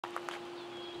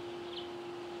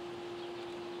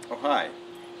Oh, hi.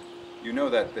 You know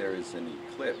that there is an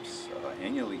eclipse,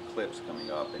 annual eclipse coming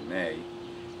up in May,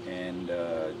 and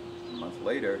a month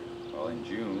later, well in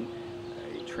June,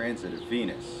 a transit of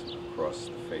Venus across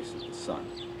the face of the sun.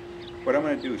 What I'm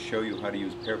going to do is show you how to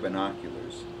use a pair of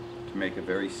binoculars to make a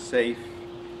very safe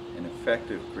and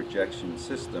effective projection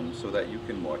system so that you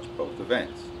can watch both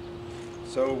events.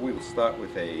 So we will start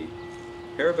with a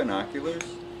pair of binoculars.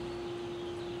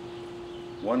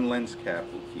 One lens cap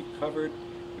will keep covered.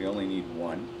 We only need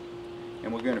one,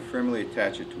 and we're going to firmly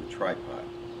attach it to a tripod.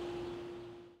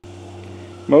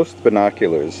 Most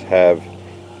binoculars have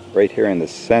right here in the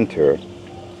center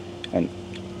a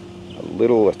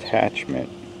little attachment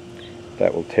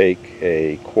that will take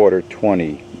a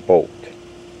 1/4-20 bolt,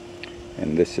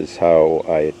 and this is how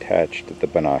I attached the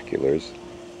binoculars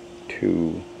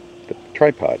to the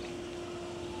tripod.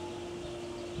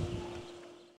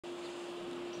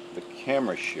 The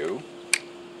camera shoe,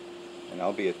 and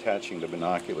I'll be attaching the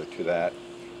binocular to that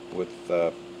with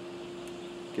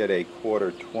get a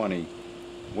 1/4-20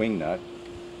 wing nut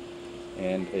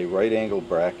and a right angle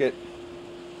bracket.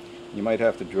 You might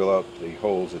have to drill out the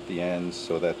holes at the ends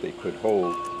so that they could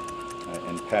hold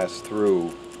and pass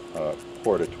through a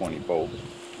 1/4-20 bolt.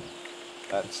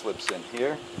 That slips in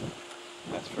here.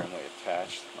 That's firmly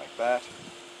attached like that.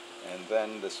 And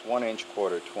then this 1-inch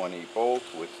 1/4-20 bolt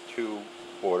with two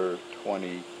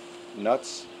 1/4-20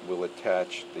 nuts will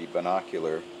attach the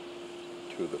binocular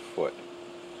to the foot.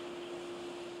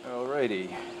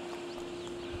 Alrighty,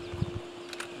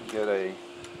 get a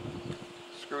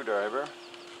screwdriver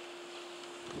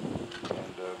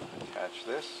and attach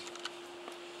this.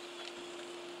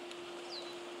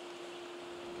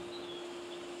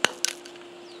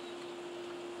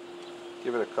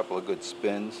 Give it a couple of good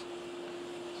spins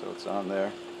so it's on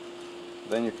there.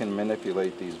 Then you can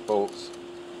manipulate these bolts,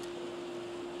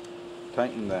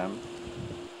 tighten them,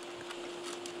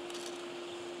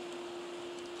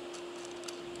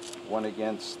 one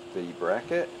against the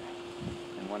bracket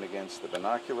and one against the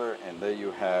binocular, and there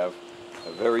you have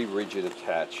a very rigid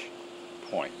attach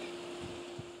point.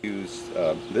 Use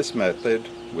this method,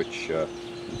 which is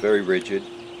very rigid.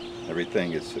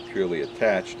 Everything is securely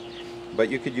attached, but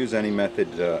you could use any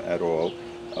method at all.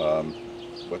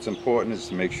 What's important is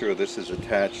to make sure this is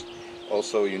attached.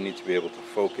 Also, you need to be able to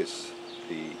focus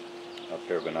the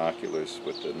pair of binoculars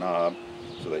with the knob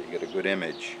so that you get a good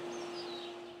image.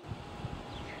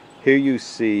 Here you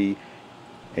see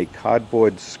a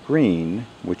cardboard screen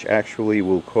which actually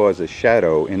will cause a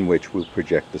shadow in which we'll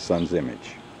project the sun's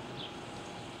image.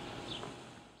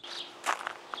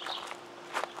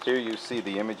 Here you see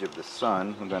the image of the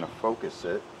sun. I'm going to focus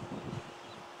it.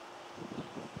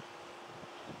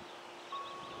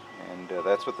 And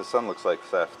that's what the sun looks like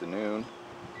this afternoon.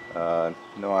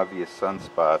 No obvious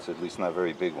sunspots, at least not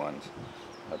very big ones.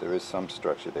 There is some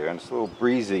structure there, and it's a little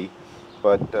breezy,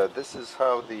 but this is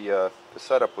how the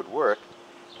setup would work.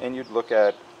 And you'd look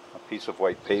at a piece of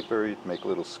white paper, you'd make a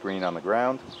little screen on the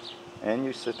ground, and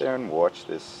you sit there and watch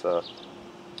this,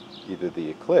 either the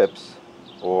eclipse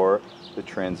or the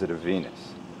transit of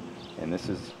Venus. And this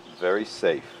is very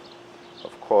safe.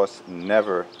 Of course,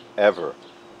 never ever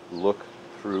look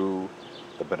through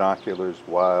the binoculars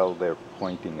while they're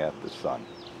pointing at the sun.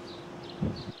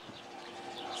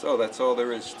 So that's all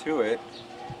there is to it.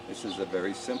 This is a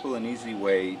very simple and easy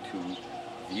way to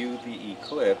view the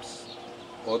eclipse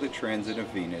or the transit of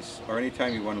Venus, or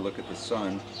anytime you want to look at the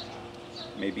sun,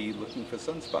 maybe looking for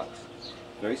sunspots.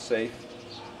 Very safe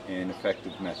and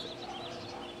effective method.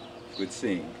 Good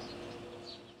seeing.